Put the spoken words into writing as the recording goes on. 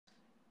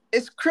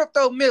It's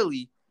Crypto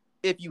Millie.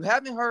 If you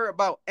haven't heard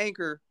about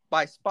Anchor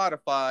by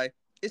Spotify,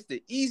 it's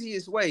the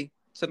easiest way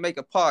to make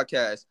a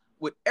podcast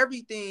with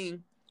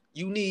everything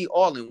you need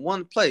all in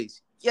one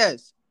place.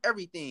 Yes,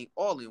 everything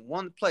all in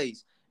one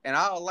place. And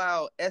I'll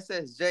allow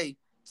SSJ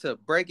to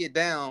break it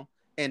down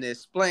and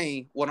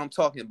explain what I'm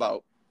talking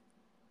about.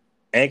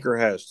 Anchor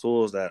has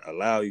tools that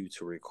allow you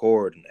to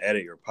record and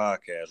edit your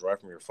podcast right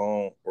from your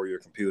phone or your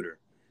computer.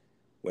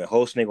 When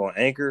hosting on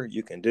Anchor,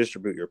 you can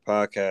distribute your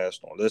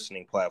podcast on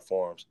listening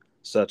platforms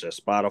such as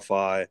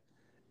Spotify,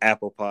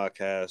 Apple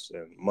Podcasts,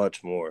 and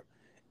much more.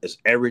 It's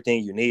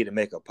everything you need to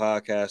make a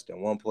podcast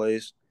in one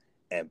place.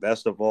 And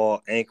best of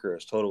all, Anchor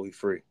is totally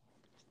free.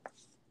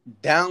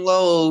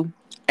 Download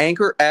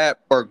Anchor app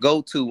or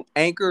go to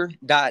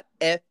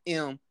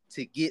anchor.fm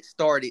to get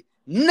started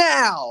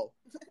now.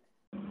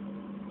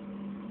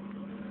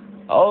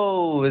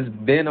 Oh, it's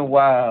been a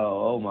while.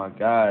 Oh my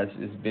gosh,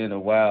 it's been a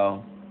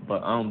while.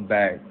 But I'm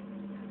back,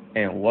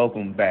 and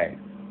welcome back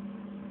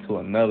to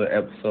another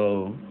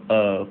episode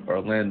of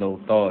Orlando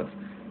Thoughts.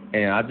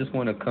 And I just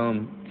want to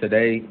come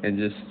today and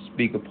just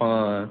speak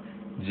upon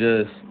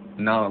just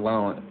not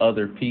allowing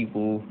other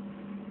people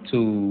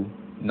to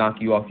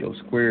knock you off your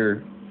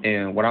square.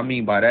 And what I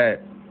mean by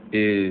that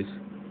is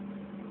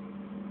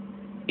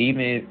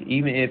even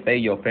if they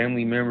your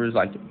family members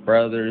like your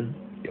brother,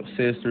 your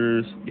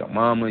sisters, your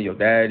mama, your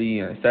daddy,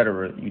 and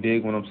etc. You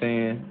dig what I'm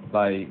saying?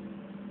 Like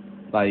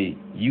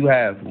you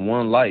have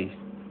one life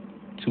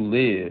to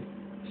live.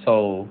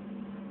 So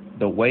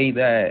the way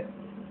that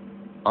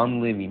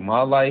I'm living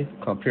my life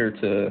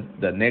compared to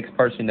the next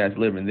person that's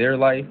living their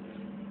life,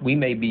 we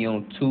may be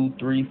on two,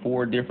 three,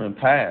 four different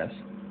paths,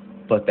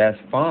 but that's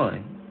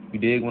fine. You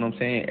dig what I'm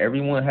saying?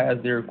 Everyone has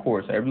their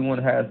course.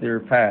 Everyone has their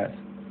path.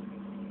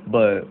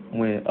 But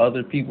when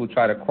other people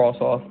try to cross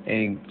off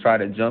and try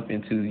to jump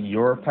into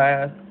your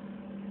path,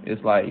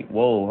 it's like,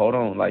 whoa, hold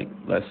on, like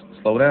let's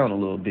slow down a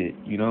little bit.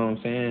 You know what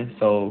I'm saying?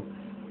 So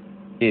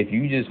if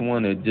you just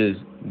want to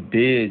just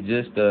bid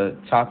just the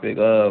topic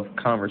of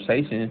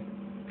conversation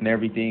and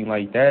everything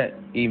like that,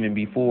 even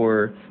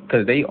before,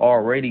 because they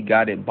already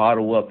got it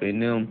bottled up in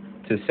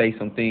them to say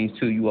some things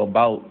to you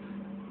about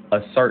a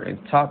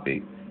certain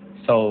topic.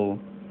 So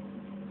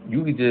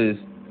you could just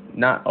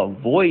not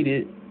avoid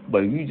it, but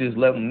you just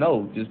let them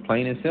know, just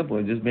plain and simple,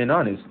 and just being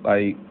honest.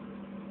 Like,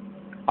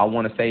 I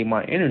want to save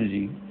my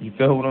energy. You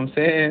feel what I'm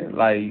saying?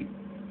 Like,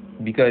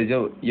 because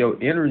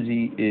your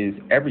energy is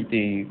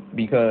everything.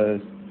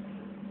 Because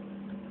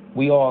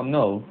we all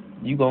know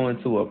you go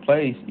into a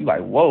place, you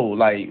like, whoa,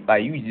 like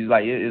you just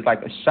like it's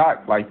like a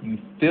shock. Like you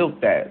feel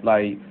that,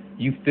 like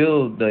you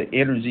feel the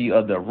energy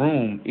of the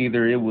room.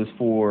 Either it was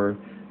for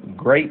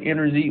great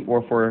energy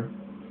or for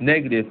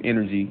negative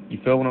energy. You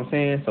feel what I'm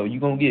saying? So you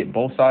gonna get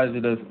both sides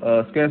of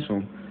the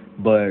spectrum.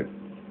 But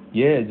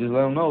yeah, just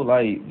let them know.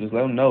 Like just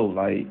let them know.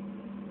 Like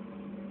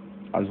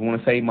I just want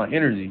to save my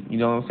energy. You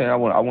know what I'm saying? I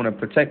want to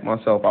protect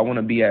myself. I want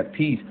to be at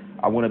peace.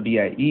 I want to be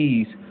at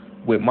ease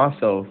with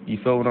myself. You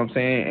feel what I'm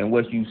saying? And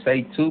what you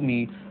say to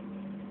me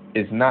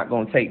is not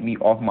going to take me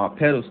off my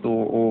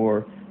pedestal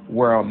or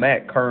where I'm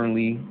at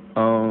currently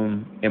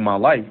in my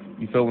life.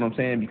 You feel what I'm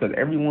saying? Because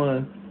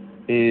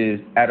everyone is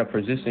at a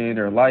position in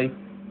their life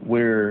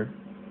where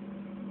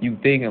you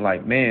thinking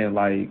like, man,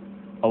 like,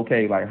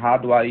 okay, like how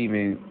do I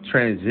even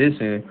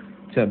transition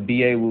to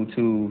be able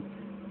to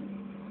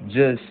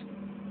just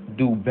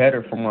do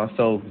better for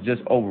myself,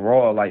 just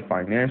overall, like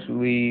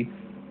financially,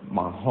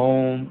 my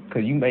home,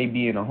 because you may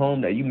be in a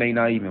home that you may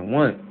not even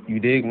want. You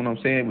dig what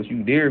I'm saying? But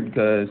you there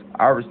because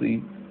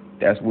obviously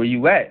that's where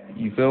you at.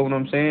 You feel what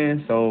I'm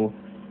saying? So,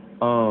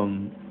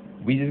 um,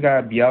 we just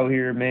gotta be out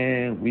here,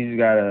 man. We just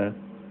gotta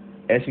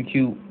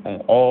execute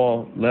on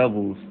all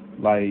levels,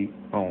 like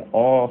on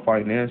all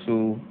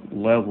financial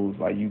levels.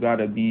 Like you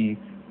gotta be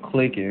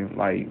clicking,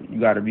 like you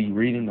gotta be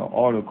reading the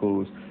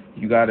articles,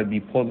 you gotta be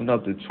pulling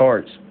up the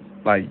charts,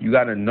 like you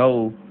gotta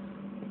know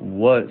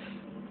what's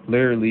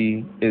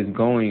literally is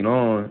going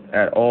on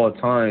at all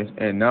times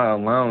and not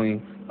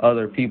allowing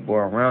other people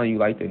around you,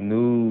 like the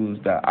news,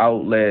 the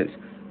outlets,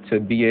 to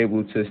be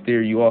able to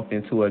steer you off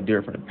into a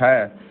different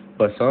path.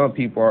 But some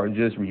people are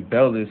just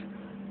rebellious,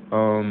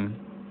 um,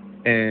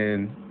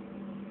 and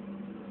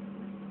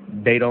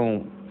they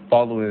don't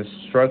follow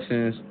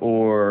instructions,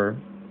 or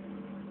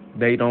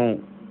they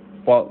don't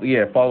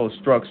follow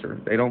structure.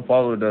 They don't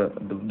follow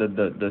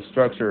the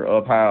structure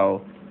of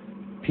how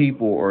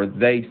people or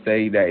they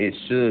say that it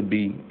should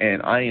be.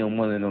 And I am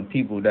one of them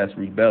people that's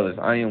rebellious.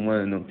 I am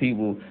one of them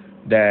people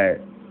that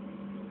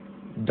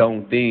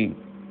don't think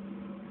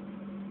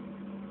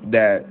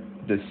that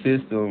the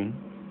system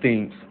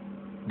thinks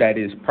that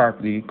is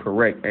properly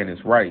correct and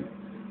it's right.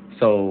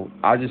 So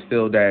I just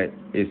feel that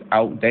it's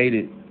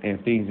outdated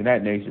and things of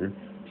that nature.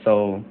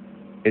 So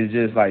it's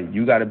just like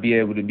you got to be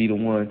able to be the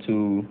one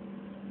to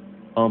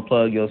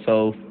unplug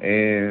yourself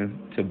and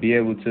to be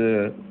able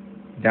to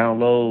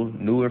download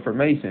new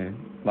information.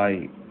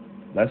 Like,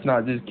 let's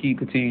not just keep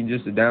continuing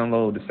just to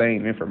download the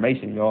same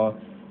information, y'all.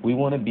 We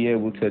want to be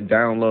able to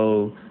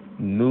download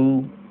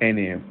new and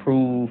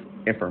improved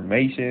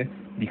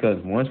information Because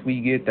once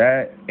we get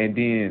that, and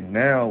then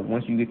now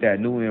once you get that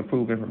new and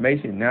improved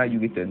information, now you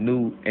get the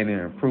new and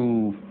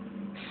improved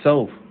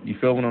self. You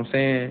feel what I'm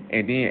saying?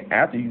 And then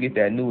after you get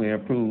that new and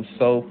improved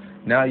self,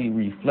 now you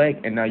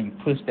reflect and now you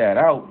push that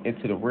out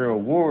into the real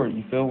world.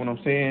 You feel what I'm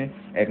saying?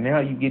 And now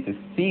you get to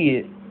see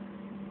it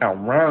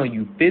around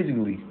you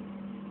physically,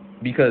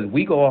 because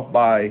we go off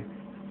by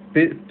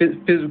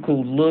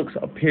physical looks,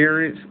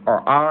 appearance,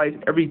 our eyes,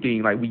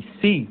 everything. Like we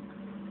see,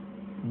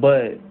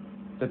 but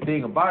the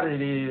thing about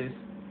it is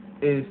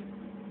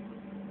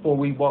for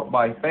we walk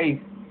by faith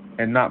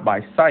and not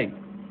by sight.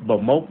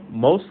 But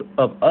most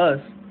of us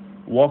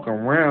walk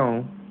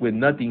around with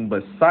nothing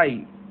but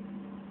sight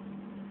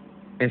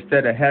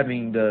instead of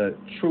having the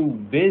true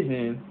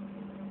vision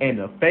and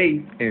the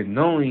faith and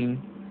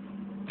knowing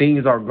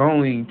things are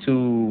going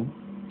to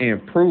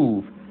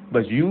improve.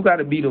 But you got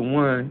to be the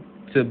one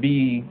to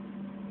be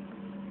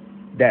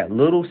that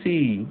little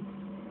seed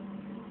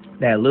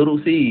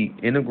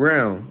in the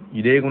ground.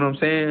 You dig what I'm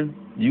saying?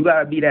 You got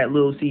to be that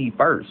little seed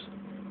first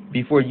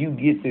before you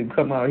get to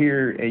come out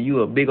here and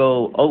you a big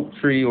old oak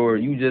tree, or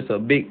you just a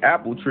big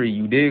apple tree.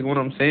 You dig what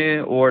I'm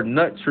saying? Or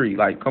nut tree.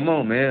 Like, come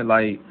on, man.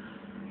 Like,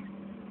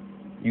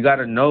 you got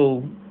to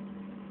know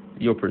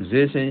your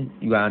position.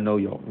 You got to know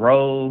your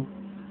role.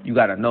 You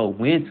got to know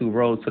when to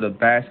roll to the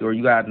basket, or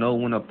you got to know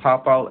when to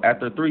pop out at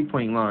the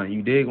three-point line.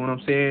 You dig what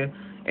I'm saying?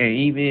 And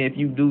even if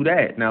you do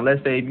that, now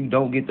let's say if you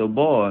don't get the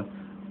ball,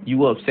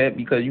 you upset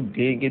because you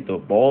didn't get the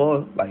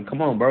ball. Like, come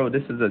on, bro.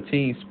 This is a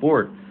team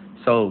sport.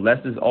 So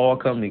let's just all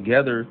come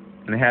together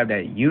and have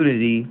that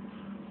unity,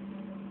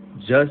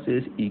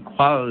 justice,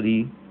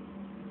 equality,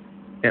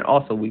 and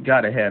also we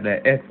got to have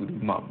that equity,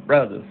 my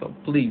brother. So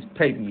please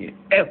pay me in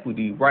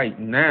equity right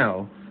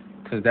now,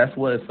 because that's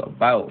what it's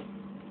about.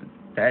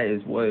 That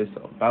is what it's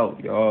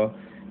about, y'all.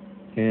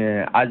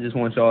 And I just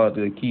want y'all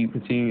to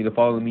continue to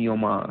follow me on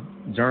my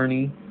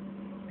journey,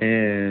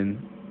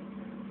 and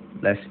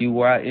let's see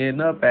where I end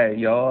up at,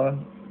 y'all.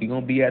 We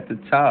gonna be at the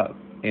top,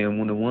 and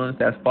when the ones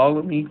that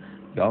follow me,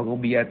 y'all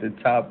gonna be at the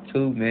top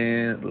too,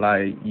 man.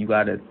 Like, you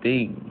gotta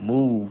think,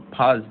 move,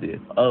 positive,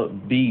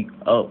 upbeat,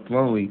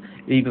 upflowing,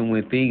 even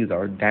when things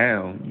are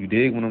down. You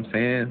dig what I'm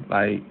saying?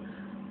 Like,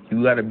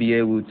 you gotta be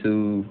able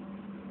to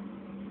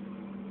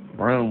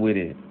run with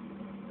it.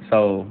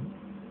 So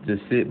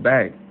just sit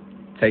back,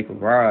 take a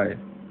ride,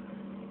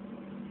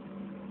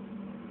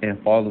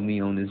 and follow me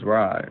on this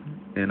ride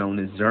and on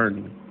this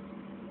journey.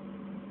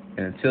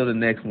 And until the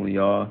next one,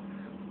 y'all,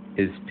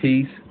 it's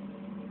peace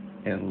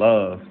and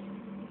love.